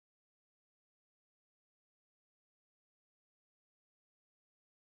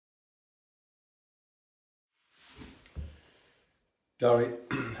Alright,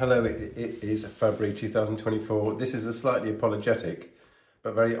 hello, it is February 2024. This is a slightly apologetic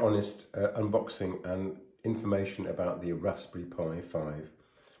but very honest unboxing and information about the Raspberry Pi 5.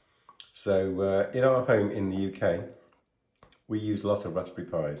 So in our home in the UK, we use a lot of Raspberry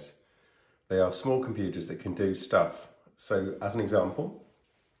Pis. They are small computers that can do stuff. So as an example,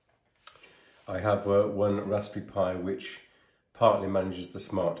 I have one Raspberry Pi which partly manages the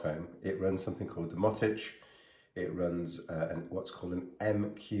smart home. It runs something called the Motich. It runs what's called an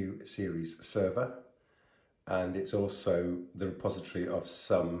MQ series server, and it's also the repository of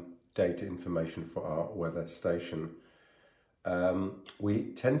some data information for our weather station. We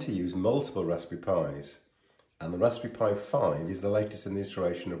tend to use multiple Raspberry Pis, and the Raspberry Pi 5 is the latest in the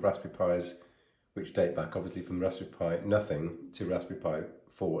iteration of Raspberry Pis which date back obviously from Raspberry Pi nothing to Raspberry Pi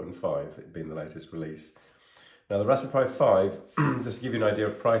 4 and 5, it being the latest release. Now the Raspberry Pi 5, just to give you an idea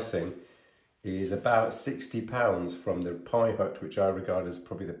of pricing, is about £60 from the Pi Hut, which I regard as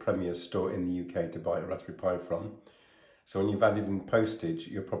probably the premier store in the UK to buy a Raspberry Pi from. So when you've added in postage,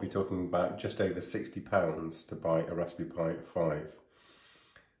 you're probably talking about just over £60 to buy a Raspberry Pi 5.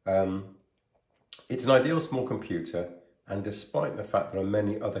 It's an ideal small computer, and despite the fact there are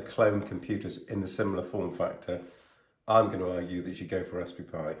many other clone computers in the similar form factor, I'm going to argue that you should go for Raspberry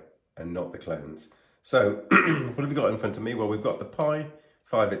Pi and not the clones. So what have we got in front of me? Well, we've got the Pi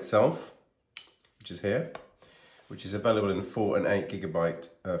 5 itself, which is here, which is available in 4 and 8 gigabyte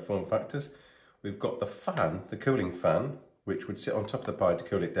form factors. We've got the fan, the cooling fan, which would sit on top of the Pi to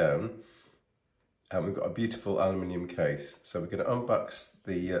cool it down. And we've got a beautiful aluminium case. So we're going to unbox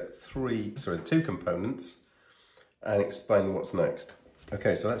the two components and explain what's next.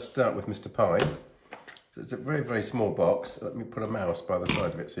 Okay, so let's start with Mr. Pi. So it's a very, very small box. Let me put a mouse by the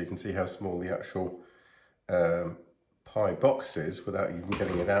side of it so you can see how small the actual Pi box is without even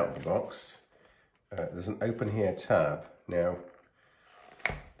getting it out of the box. There's an open here tab. Now,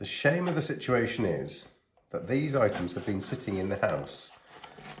 the shame of the situation is that these items have been sitting in the house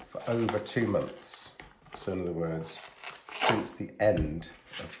for over 2 months. So in other words, since the end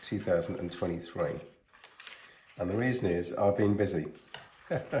of 2023. And the reason is I've been busy.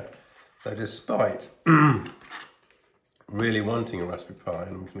 So despite really wanting a Raspberry Pi, and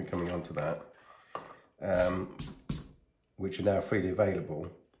I'm going to be coming on to that, which are now freely available,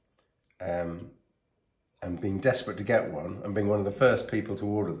 and being desperate to get one, and being one of the first people to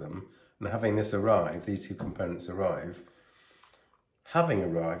order them, and having this arrive, these two components arrive, having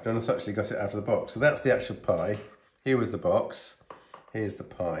arrived, and I've actually got it out of the box. So that's the actual Pi. Here was the box. Here's the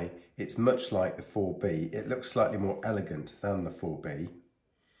Pi. It's much like the 4B. It looks slightly more elegant than the 4B.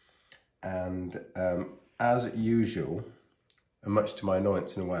 And as usual, and much to my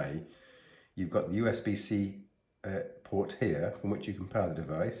annoyance in a way, you've got the USB-C port here from which you can power the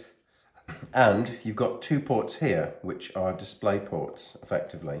device. And you've got 2 ports here, which are display ports,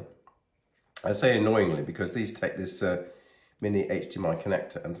 effectively. I say annoyingly because these take this mini HDMI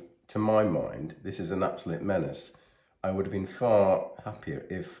connector, and to my mind, this is an absolute menace. I would have been far happier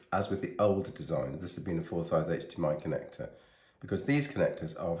if, as with the older designs, this had been a full-size HDMI connector, because these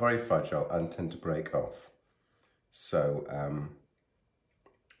connectors are very fragile and tend to break off. So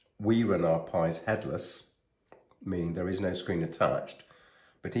we run our Pis headless, meaning there is no screen attached.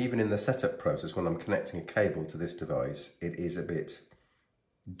 But even in the setup process, when I'm connecting a cable to this device, it is a bit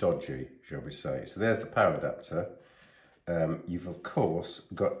dodgy, shall we say. So there's the power adapter. You've of course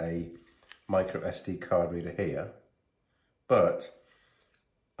got a micro SD card reader here, but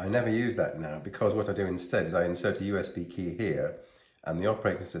I never use that now, because what I do instead is I insert a USB key here, and the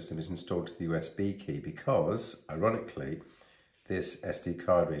operating system is installed to the USB key, because, ironically, this SD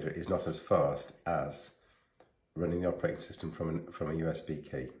card reader is not as fast as running the operating system from a USB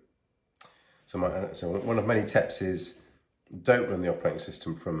key. So one of many tips is don't run the operating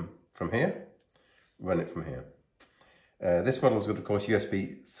system from here, run it from here. This model's got, of course,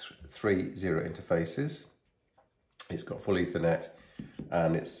 USB 3.0 interfaces. It's got full Ethernet,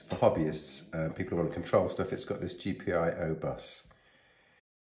 and it's for hobbyists, people who want to control stuff. It's got this GPIO bus.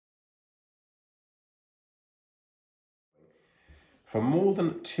 For more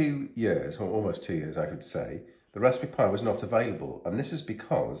than 2 years, or almost 2 years I should say, the Raspberry Pi was not available, and this is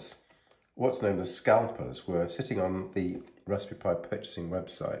because what's known as scalpers were sitting on the Raspberry Pi purchasing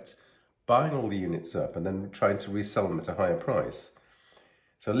websites, buying all the units up and then trying to resell them at a higher price.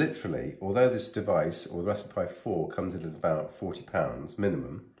 So literally, although this device, or the Raspberry Pi 4, comes in at about £40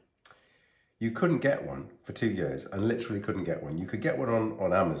 minimum, you couldn't get one for 2 years, and literally couldn't get one. You could get one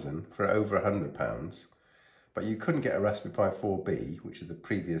on Amazon for over £100, but you couldn't get a Raspberry Pi 4B, which is the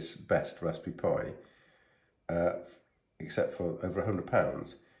previous best Raspberry Pi, except for over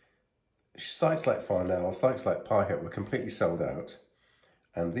 £100. Sites like Farnell, sites like Pi Hut were completely sold out.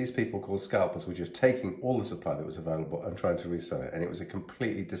 And these people called scalpers were just taking all the supply that was available and trying to resell it. And it was a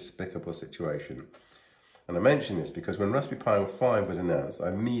completely despicable situation. And I mention this because when Raspberry Pi 5 was announced, I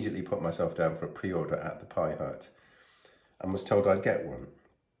immediately put myself down for a pre-order at the Pi Hut and was told I'd get one.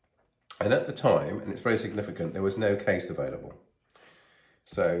 And at the time, and it's very significant, there was no case available.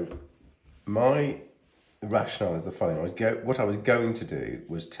 So my rationale is the following. What I was going to do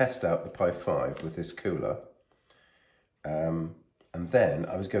was test out the Pi 5 with this cooler. And then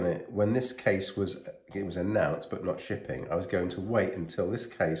I was going to, when this case was announced but not shipping, I was going to wait until this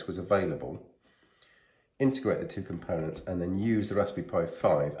case was available, integrate the two components, and then use the Raspberry Pi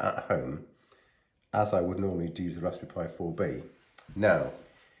 5 at home as I would normally use the Raspberry Pi 4B. Now,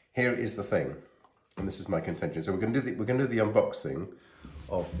 here is the thing, and this is my contention. So we're going to do the unboxing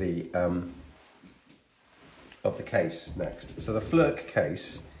of the case next. So the Flirk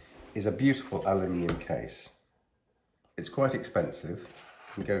case is a beautiful aluminium case. It's quite expensive.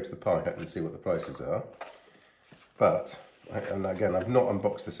 You can go to the Pi Hut and see what the prices are. But, and again, I've not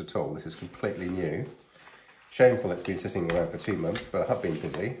unboxed this at all. This is completely new. Shameful it's been sitting around for 2 months, but I have been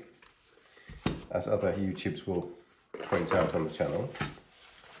busy, as other YouTubes will point out on the channel.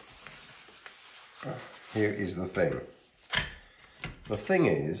 Here is the thing. The thing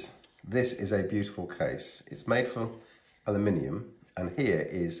is, this is a beautiful case. It's made from aluminium, and here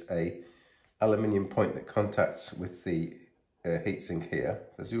is a aluminium point that contacts with the heatsink here.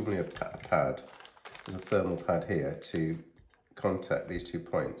 There's usually a pad. There's a thermal pad here to contact these 2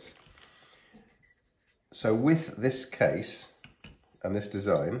 points. So with this case and this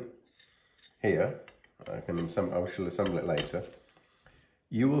design here, I shall assemble it later,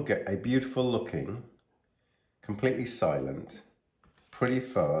 you will get a beautiful looking, completely silent, pretty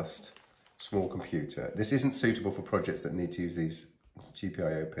fast, small computer. This isn't suitable for projects that need to use these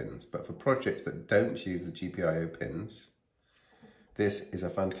GPIO pins, but for projects that don't use the GPIO pins, this is a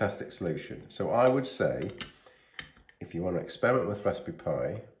fantastic solution. So I would say, if you want to experiment with Raspberry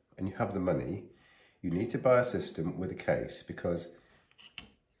Pi and you have the money, you need to buy a system with a case, because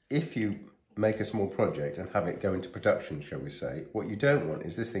if you make a small project and have it go into production, shall we say, what you don't want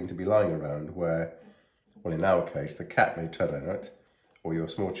is this thing to be lying around where, well, in our case, the cat may tread on it, or your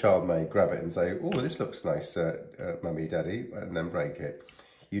small child may grab it and say, oh, this looks nice, mummy, daddy, and then break it.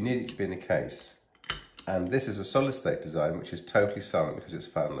 You need it to be in a case. And this is a solid state design, which is totally silent because it's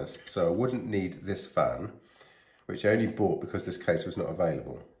fanless. So I wouldn't need this fan, which I only bought because this case was not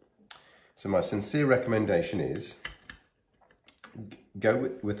available. So my sincere recommendation is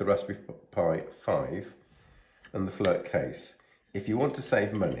go with the Raspberry Pi 5 and the Flirk case. If you want to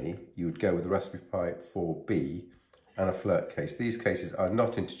save money, you would go with the Raspberry Pi 4B and a Flirk case. These cases are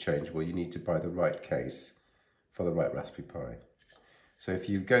not interchangeable. You need to buy the right case for the right Raspberry Pi. So if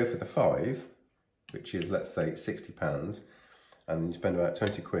you go for the 5, which is, let's say, £60, and you spend about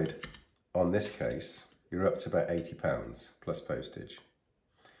 20 quid on this case, you're up to about £80 plus postage.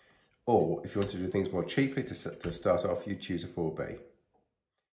 Or if you want to do things more cheaply to start off, you choose a 4B.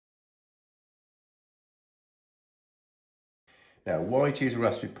 Now, why choose a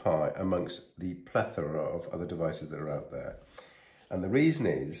Raspberry Pi amongst the plethora of other devices that are out there? And the reason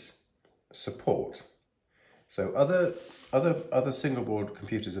is support. So other single board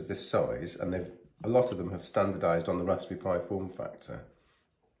computers of this size, and a lot of them have standardized on the Raspberry Pi form factor,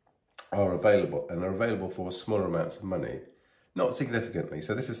 are available, and are available for smaller amounts of money. Not significantly.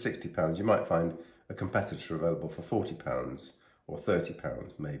 So this is £60. You might find a competitor available for £40 or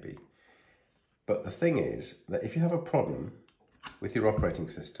 £30 maybe. But the thing is that if you have a problem with your operating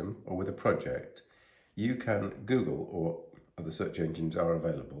system or with a project, you can Google, or other search engines are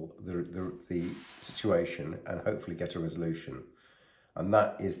available, the situation and hopefully get a resolution. And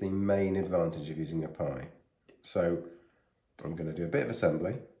that is the main advantage of using a Pi. So I'm going to do a bit of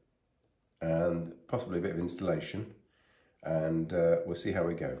assembly and possibly a bit of installation, and we'll see how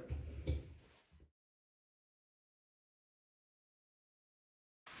we go.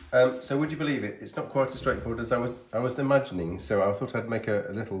 So would you believe it? It's not quite as straightforward as I was imagining. So I thought I'd make a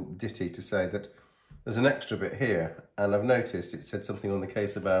little ditty to say that there's an extra bit here, and I've noticed it said something on the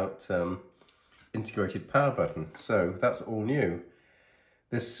case about integrated power button. So that's all new.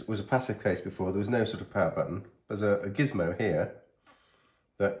 This was a passive case before. There was no sort of power button. There's a gizmo here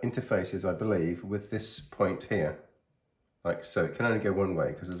that interfaces, I believe, with this point here. Like so. It can only go one way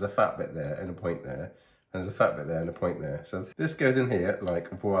because there's a fat bit there and a point there. And there's a fat bit there and a point there. So this goes in here like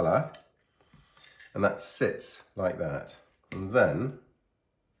voila. And that sits like that. And then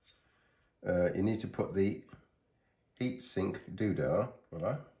you need to put the heatsink doodah,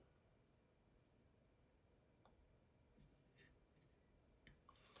 voila.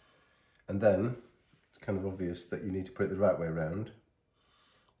 And then it's kind of obvious that you need to put it the right way around.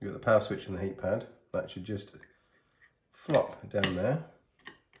 You've got the power switch and the heat pad. That should just flop down there.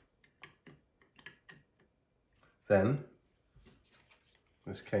 Then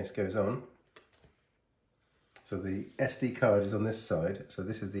this case goes on. So the SD card is on this side. So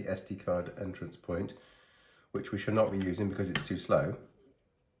this is the SD card entrance point, which we should not be using because it's too slow.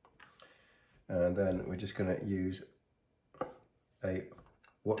 And then we're just going to use a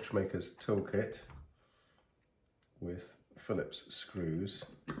watchmaker's toolkit with Phillips screws.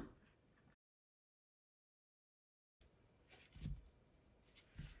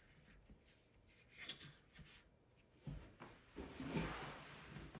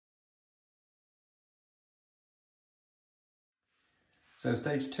 So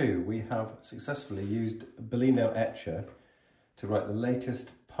stage 2, we have successfully used a Bellino etcher to write the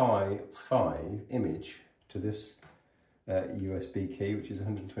latest Pi 5 image to this USB key, which is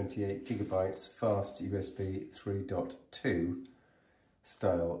 128 gigabytes fast USB 3.2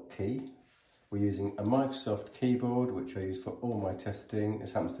 style key. We're using a Microsoft keyboard, which I use for all my testing.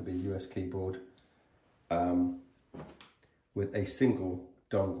 This happens to be a US keyboard with a single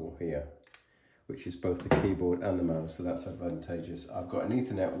dongle here, which is both the keyboard and the mouse, so that's advantageous. I've got an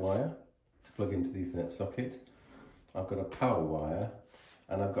Ethernet wire to plug into the Ethernet socket. I've got a power wire,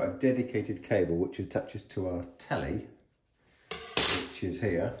 and I've got a dedicated cable which attaches to our telly, which is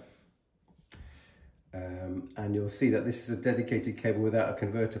here. And you'll see that this is a dedicated cable without a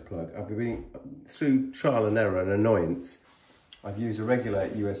converter plug. I've been through trial and error and annoyance. I've used a regular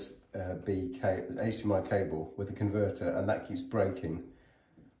USB HDMI cable with a converter, and that keeps breaking.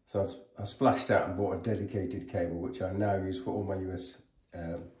 So I've splashed out and bought a dedicated cable, which I now use for all my US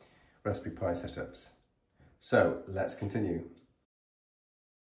Raspberry Pi setups. So let's continue.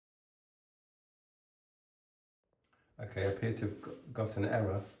 Okay, I appear to have got an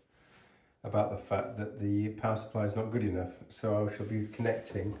error about the fact that the power supply is not good enough. So I shall be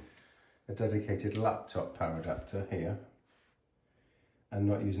connecting a dedicated laptop power adapter here and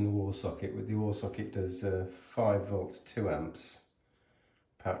not using the wall socket. With the wall socket does 5 volts, 2 amps.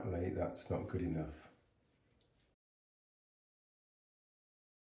 Apparently that's not good enough.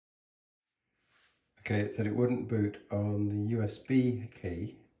 Okay, it said it wouldn't boot on the USB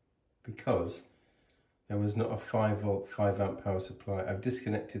key because there was not a 5 volt, 5 amp power supply. I've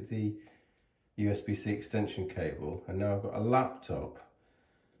disconnected the USB-C extension cable, and now I've got a laptop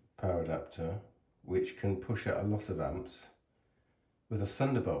power adapter which can push out a lot of amps with a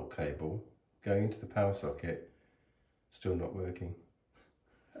Thunderbolt cable going into the power socket, still not working.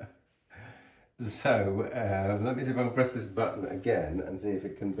 So let me see if I can press this button again and see if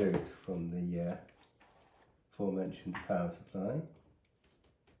it can boot from the aforementioned power supply.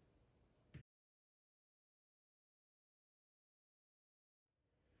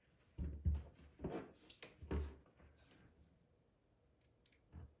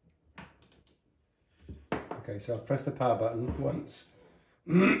 Okay, so I've pressed the power button once.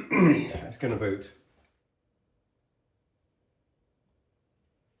 It's going to boot.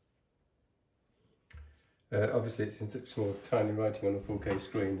 Obviously it's in such small tiny writing on a 4K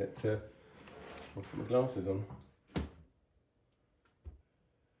screen that I'll put my glasses on.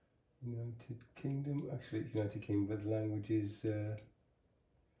 United Kingdom, actually it's United Kingdom, but the language is,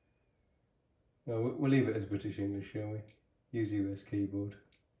 no, we'll leave it as British English, shall we? Use US keyboard.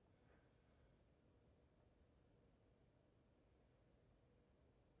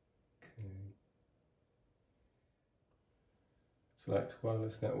 Okay. Select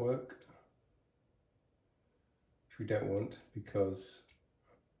wireless network, which we don't want because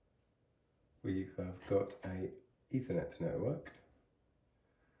we have got a Ethernet network.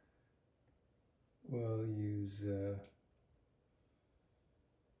 We'll use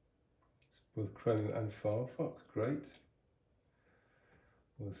both Chrome and Firefox, great.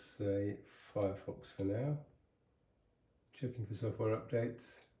 We'll say Firefox for now. Checking for software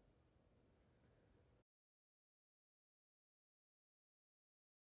updates.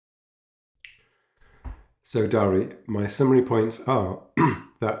 So diary, my summary points are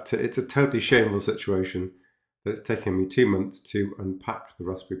that it's a totally shameful situation that it's taken me 2 months to unpack the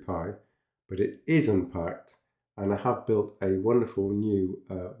Raspberry Pi, but it is unpacked, and I have built a wonderful new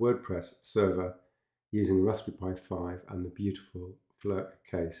WordPress server using the Raspberry Pi 5 and the beautiful Flirt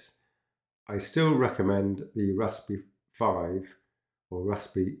case. I still recommend the Raspberry 5 or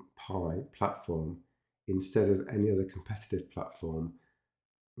Raspberry Pi platform instead of any other competitive platform,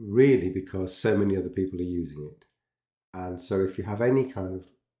 really because so many other people are using it. And so if you have any kind of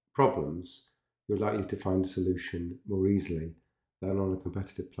problems, you're likely to find a solution more easily than on a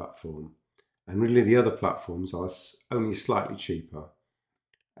competitive platform. And really the other platforms are only slightly cheaper,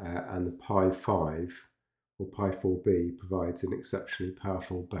 and the Pi 5 or Pi4B provides an exceptionally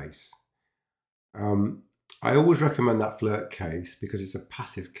powerful base. I always recommend that flirt case because it's a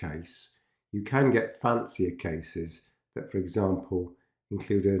passive case. You can get fancier cases that, for example,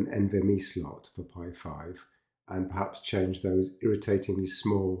 include an NVMe slot for Pi5 and perhaps change those irritatingly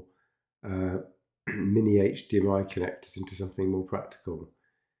small mini HDMI connectors into something more practical.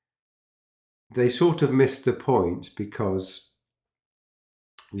 They sort of miss the point because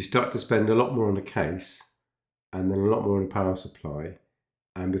you start to spend a lot more on a case and then a lot more on a power supply,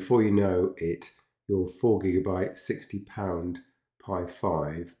 and before you know it, your 4GB £60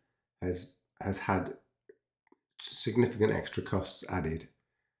 Pi5 has had significant extra costs added.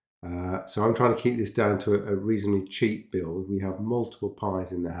 So I'm trying to keep this down to a reasonably cheap build. We have multiple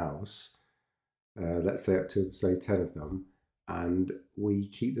Pis in the house, let's say up to say 10 of them, and we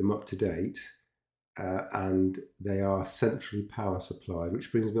keep them up to date, and they are centrally power supplied,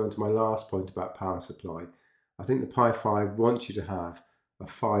 which brings me on to my last point about power supply. I think the Pi5 wants you to have a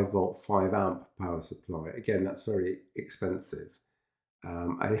 5V, 5A power supply. Again, that's very expensive.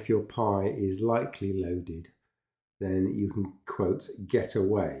 And if your Pi is lightly loaded, then you can, quote, get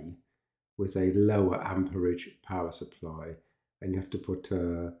away with a lower amperage power supply, and you have to put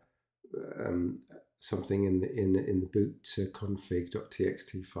something in the boot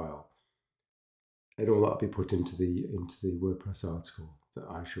config.txt file, and all that will be put into the WordPress article that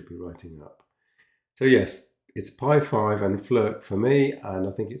I shall be writing up. So yes, it's Pi5 and Flirt for me, and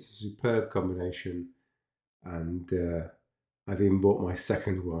I think it's a superb combination, and I've even bought my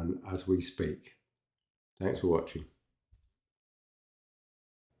second one as we speak. Thanks for watching.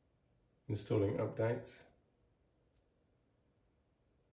 Installing updates.